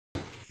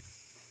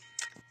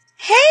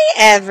Hey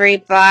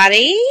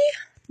everybody,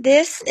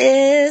 this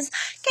is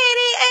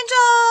Katie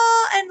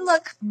Angel, and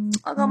look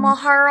at my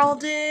hair all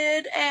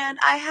did, and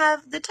I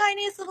have the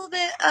tiniest little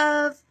bit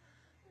of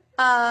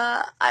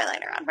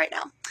eyeliner on right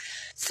now.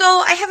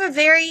 So I have a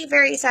very,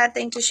 very sad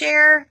thing to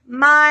share.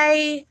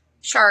 My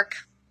shark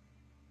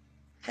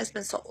has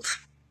been sold.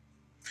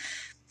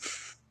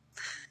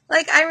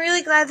 Like, I'm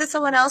really glad that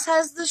someone else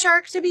has the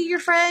shark to be your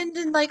friend,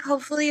 and like,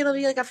 hopefully it'll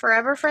be like a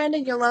forever friend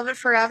and you'll love it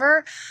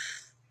forever.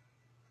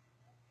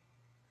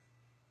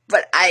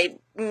 But I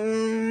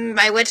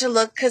went to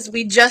look because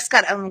we just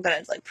got, I'm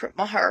going to like print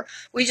my hair.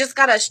 We just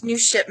got a new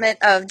shipment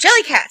of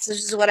JellyCats, which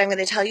is what I'm going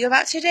to tell you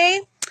about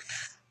today.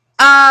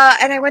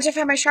 And I went to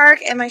find my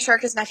shark, and my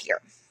shark is not here.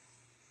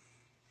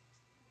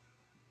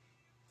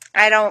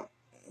 I don't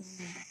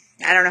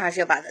know how I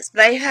feel about this,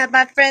 but I have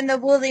my friend the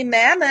woolly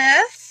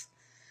mammoth.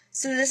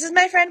 So this is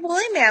my friend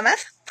woolly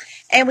mammoth,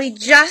 and we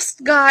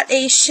just got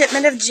a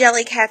shipment of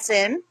JellyCats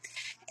in.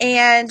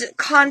 And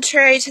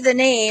contrary to the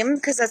name,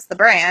 because that's the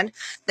brand,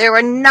 there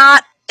were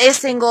not a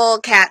single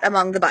cat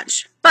among the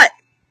bunch. But,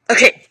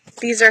 okay,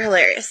 these are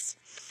hilarious.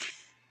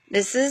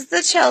 This is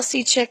the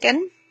Chelsea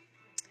chicken.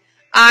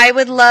 I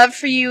would love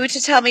for you to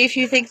tell me if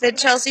you think the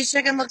Chelsea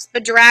chicken looks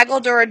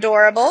bedraggled or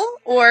adorable,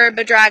 or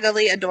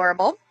bedraggledly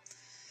adorable.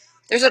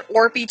 There's an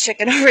Orpy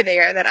chicken over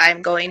there that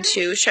I'm going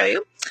to show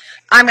you.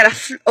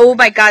 Oh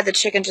my god, the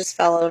chicken just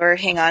fell over.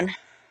 Hang on.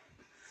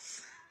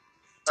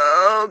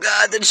 Oh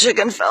god, the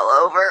chicken fell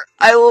over.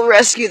 I will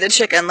rescue the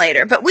chicken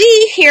later. But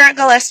we here at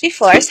Gillespie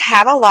Florists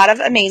have a lot of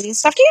amazing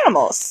stuffed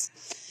animals.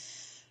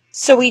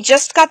 So we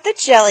just got the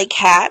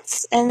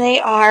JellyCats, and they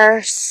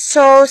are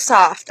so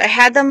soft. I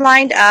had them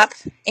lined up,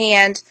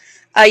 and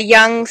a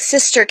young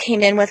sister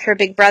came in with her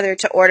big brother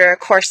to order a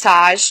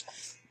corsage.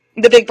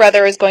 The big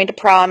brother was going to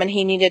prom, and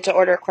he needed to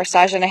order a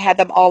corsage, and I had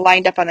them all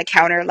lined up on the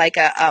counter like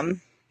a,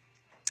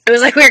 it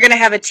was like we were going to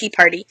have a tea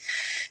party.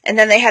 And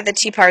then they had the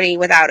tea party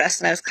without us,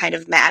 and I was kind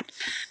of mad.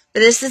 But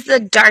this is the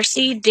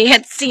Darcy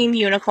Dancing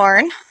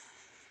Unicorn.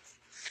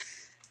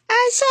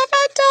 I said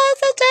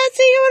the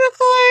Dancing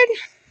Unicorn.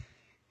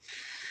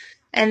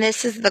 And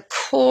this is the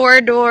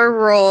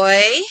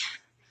Corduroy.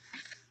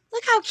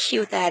 Look how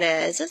cute that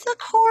is. It's a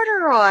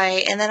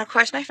corduroy. And then, of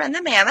course, my friend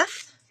the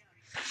mammoth.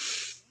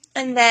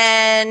 And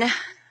then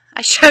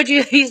I showed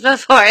you these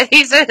before.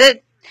 These are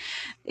the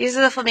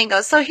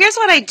flamingos. So here's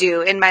what I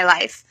do in my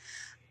life.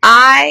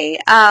 I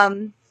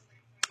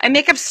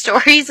make up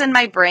stories in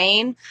my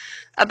brain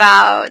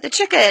about the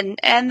chicken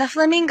and the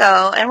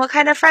flamingo and what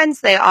kind of friends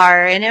they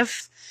are, and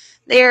if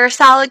they're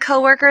solid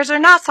coworkers or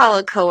not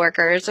solid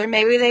coworkers, or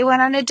maybe they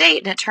went on a date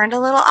and it turned a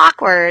little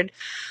awkward,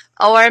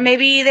 or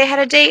maybe they had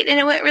a date and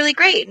it went really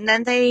great, and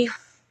then they,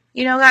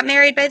 got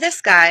married by this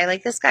guy.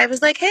 Like, this guy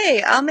was like,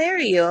 hey, I'll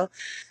marry you.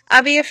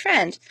 I'll be your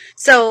friend.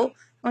 So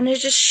I want to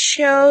just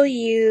show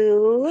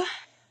you.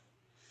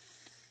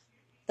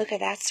 Look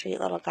at that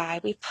sweet little guy.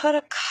 We put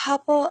a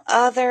couple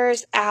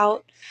others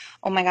out.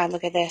 Oh my god,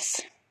 look at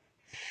this.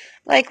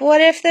 Like,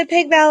 what if the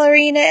pig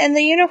ballerina and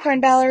the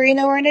unicorn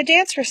ballerina were in a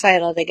dance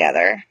recital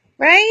together,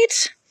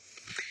 right?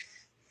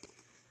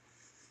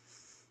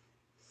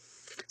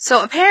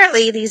 So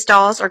apparently these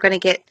dolls are going to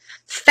get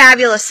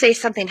fabulous Say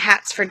Something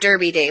hats for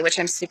Derby Day, which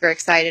I'm super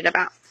excited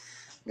about.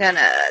 I'm going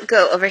to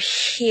go over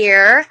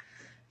here.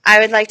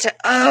 I would like to,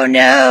 oh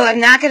no, I'm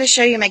not going to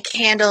show you my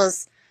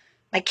candles.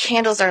 My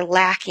candles are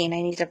lacking.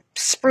 I need to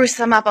spruce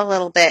them up a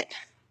little bit.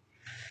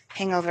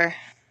 Hang over.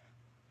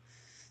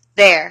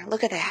 There.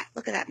 Look at that.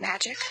 Look at that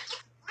magic.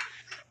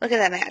 Look at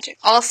that magic.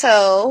 Also,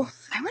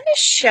 I want to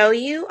show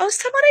you. Oh,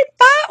 somebody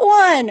bought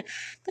one.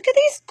 Look at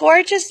these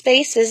gorgeous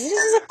vases. This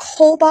is a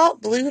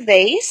cobalt blue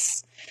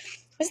vase.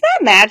 Isn't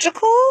that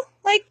magical?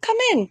 Like, come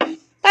in.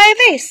 Buy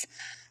a vase.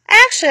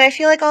 Actually, I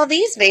feel like all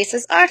these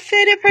vases are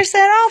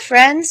 50% off,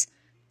 friends.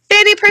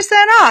 50%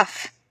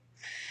 off.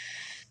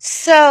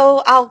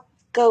 So, I'll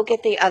go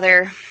get the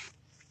other.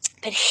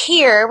 But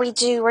here we're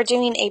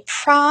doing a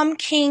prom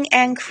king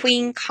and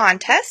queen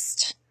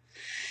contest,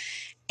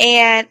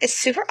 and it's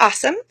super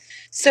awesome.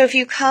 So if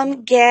you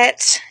come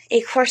get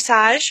a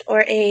corsage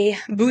or a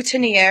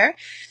boutonniere,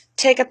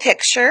 take a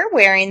picture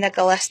wearing the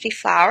Gillespie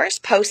flowers,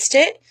 post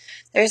it.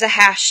 There's a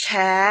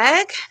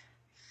hashtag.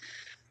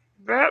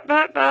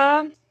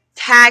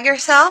 Tag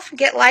yourself,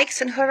 get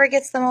likes, and whoever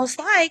gets the most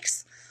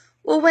likes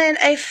will win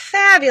a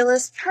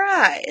fabulous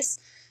prize.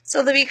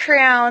 So they'll be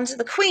crowned,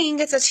 the queen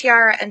gets a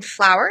tiara and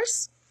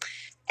flowers,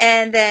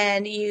 and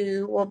then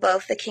you will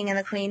both, the king and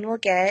the queen, will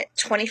get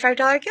a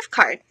 $25 gift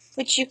card,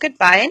 which you could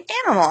buy an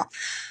animal.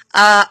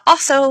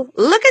 Also,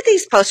 look at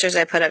these posters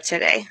I put up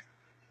today.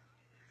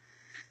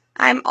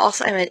 I'm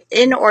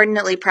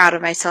inordinately proud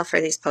of myself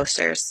for these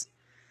posters.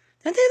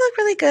 Don't they look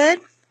really good?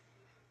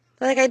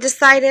 Like, I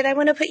decided I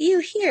want to put you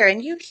here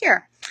and you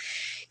here.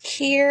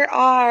 Here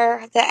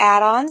are the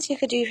add-ons you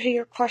could do for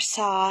your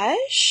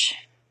corsage.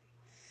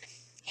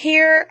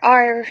 Here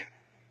are,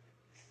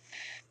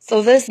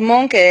 so this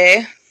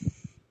monkey,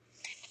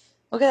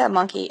 look at that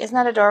monkey. Isn't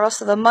that adorable?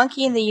 So the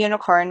monkey and the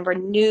unicorn were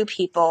new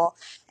people.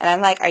 And I'm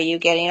like, are you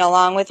getting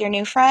along with your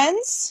new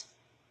friends?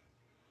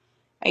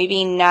 Are you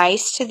being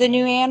nice to the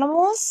new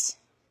animals?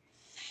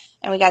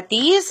 And we got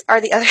these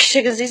are the other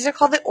chickens. These are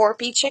called the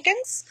Orpy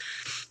chickens.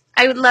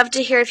 I would love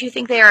to hear if you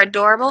think they are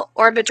adorable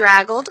or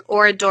bedraggled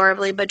or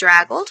adorably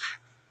bedraggled.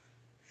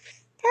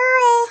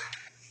 Pearl,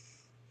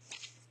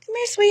 come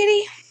here,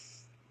 sweetie.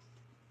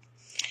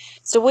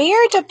 So we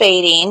are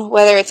debating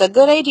whether it's a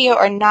good idea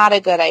or not a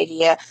good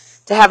idea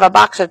to have a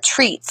box of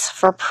treats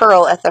for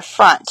Pearl at the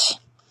front.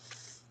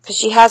 Because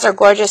she has her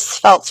gorgeous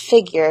felt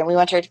figure, and we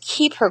want her to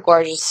keep her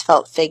gorgeous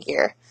felt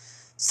figure.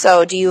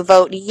 So do you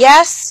vote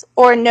yes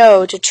or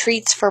no to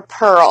treats for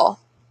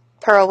Pearl?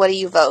 Pearl, what do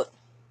you vote?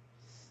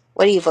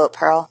 What do you vote,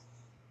 Pearl?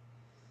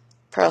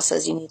 Pearl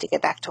says you need to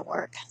get back to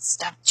work.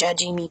 Stop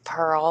judging me,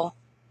 Pearl.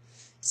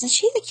 Isn't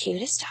she the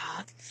cutest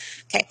dog?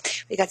 Okay,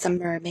 we got some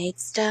mermaid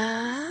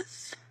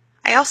stuff.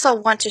 I also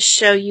want to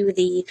show you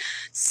the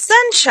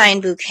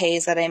sunshine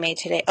bouquets that I made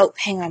today. Oh,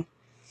 hang on.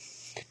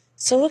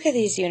 So look at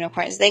these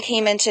unicorns. They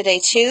came in today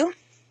too,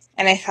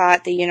 and I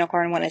thought the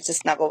unicorn wanted to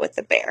snuggle with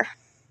the bear.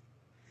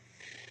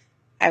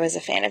 I was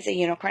a fan of the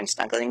unicorn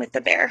snuggling with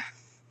the bear.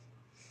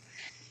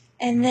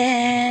 And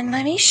then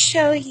let me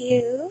show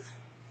you.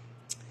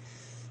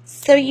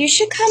 So you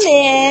should come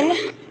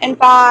in and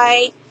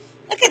buy,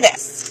 look at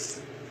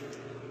this.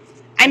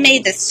 I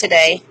made this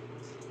today.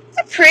 Isn't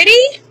that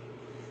pretty?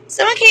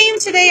 Someone came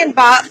today and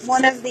bought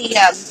one of the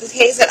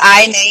bouquets that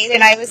I made,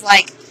 and I was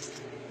like,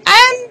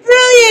 I'm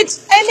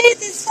brilliant. I made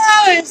these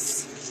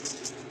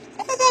flowers.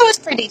 I thought that was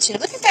pretty too.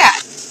 Look at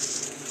that.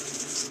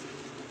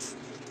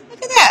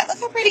 Look at that. Look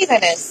how pretty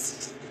that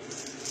is.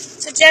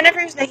 So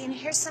Jennifer's making,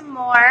 here's some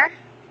more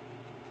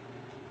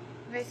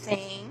of her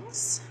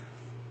things.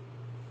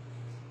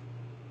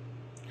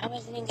 I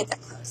wasn't even get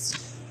that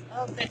close.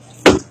 Oh,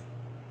 goodness.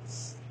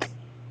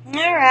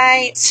 All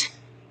right.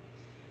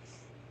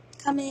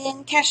 Come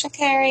in, cash and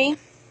carry.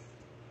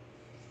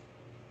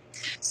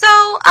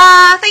 So,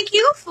 thank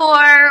you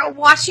for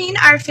watching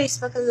our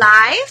Facebook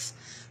Live.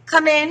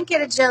 Come in,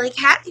 get a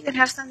JellyCat. You can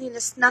have something to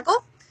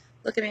snuggle.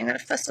 Look at me, I'm going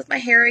to fuss with my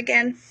hair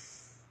again.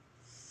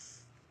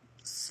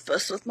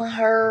 Fuss with my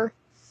hair.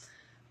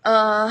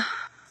 I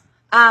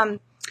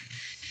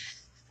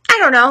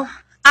don't know.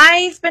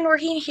 I've been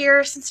working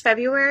here since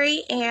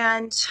February,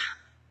 and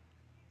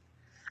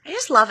I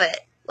just love it.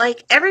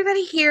 Like,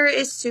 everybody here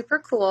is super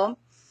cool.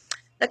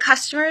 The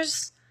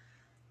customers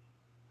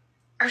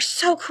are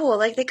so cool.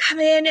 Like, they come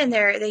in and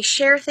they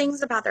share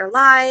things about their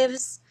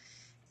lives,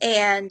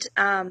 and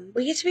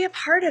we get to be a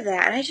part of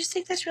that, and I just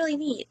think that's really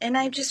neat, and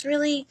I'm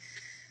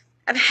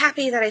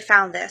happy that I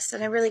found this,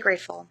 and I'm really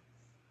grateful.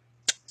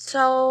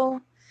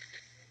 So,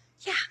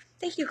 yeah,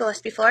 thank you,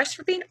 Gillespie Florists,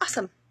 for being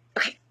awesome.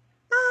 Okay,